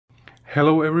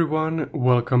Hello everyone,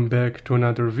 welcome back to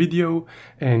another video,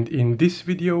 and in this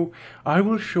video I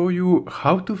will show you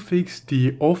how to fix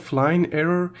the offline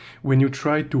error when you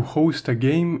try to host a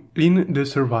game in the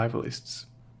Survivalists.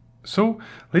 So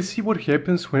let's see what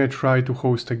happens when I try to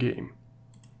host a game.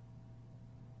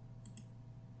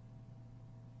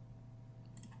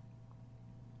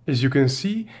 As you can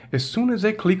see, as soon as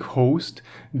I click host,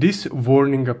 this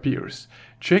warning appears.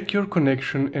 Check your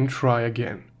connection and try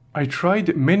again. I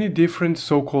tried many different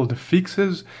so-called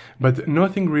fixes, but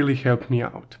nothing really helped me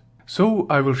out. So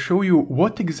I will show you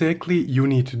what exactly you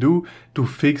need to do to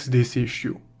fix this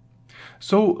issue.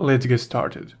 So let's get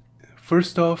started.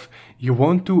 First off, you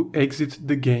want to exit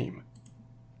the game.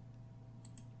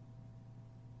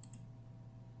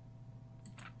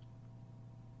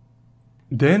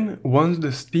 Then, once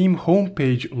the Steam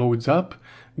homepage loads up,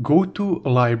 go to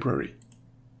Library.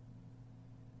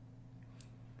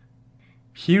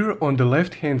 Here on the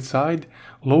left-hand side,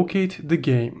 locate the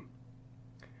game.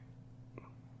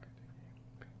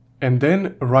 And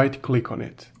then right-click on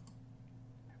it.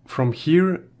 From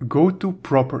here, go to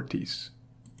Properties.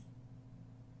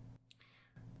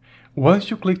 Once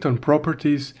you clicked on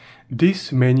Properties,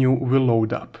 this menu will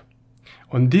load up.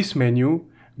 On this menu,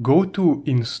 go to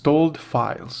Installed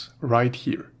Files, right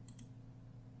here.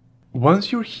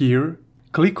 Once you're here,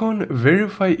 click on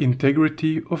Verify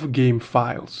Integrity of Game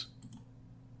Files.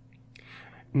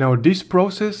 Now this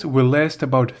process will last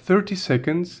about 30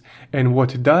 seconds, and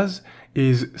what it does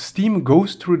is Steam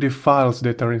goes through the files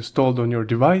that are installed on your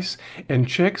device and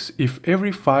checks if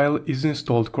every file is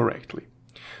installed correctly.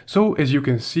 So as you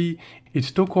can see, it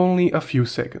took only a few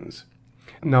seconds.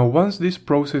 Now once this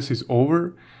process is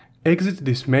over, exit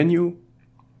this menu,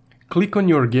 click on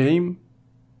your game,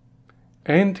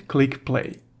 and click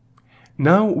play.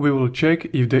 Now we will check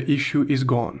if the issue is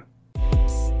gone.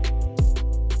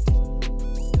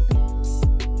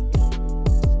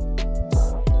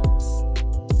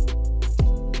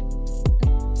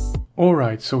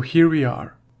 Alright, so here we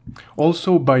are.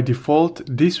 Also by default,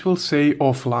 this will say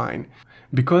offline,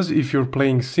 because if you're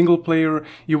playing single player,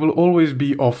 you will always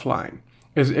be offline,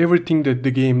 as everything that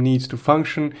the game needs to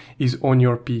function is on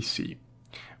your PC.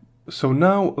 So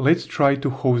now let's try to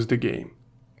host the game.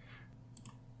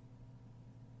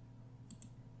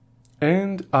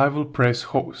 And I will press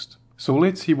host. So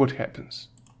let's see what happens.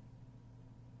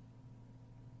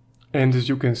 And as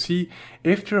you can see,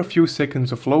 after a few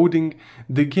seconds of loading,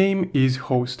 the game is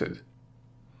hosted.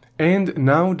 And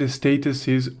now the status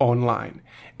is online,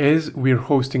 as we're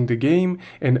hosting the game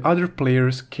and other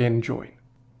players can join.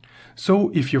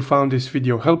 So if you found this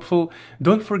video helpful,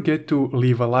 don't forget to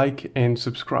leave a like and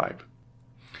subscribe.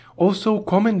 Also,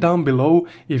 comment down below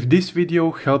if this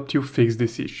video helped you fix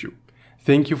this issue.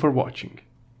 Thank you for watching.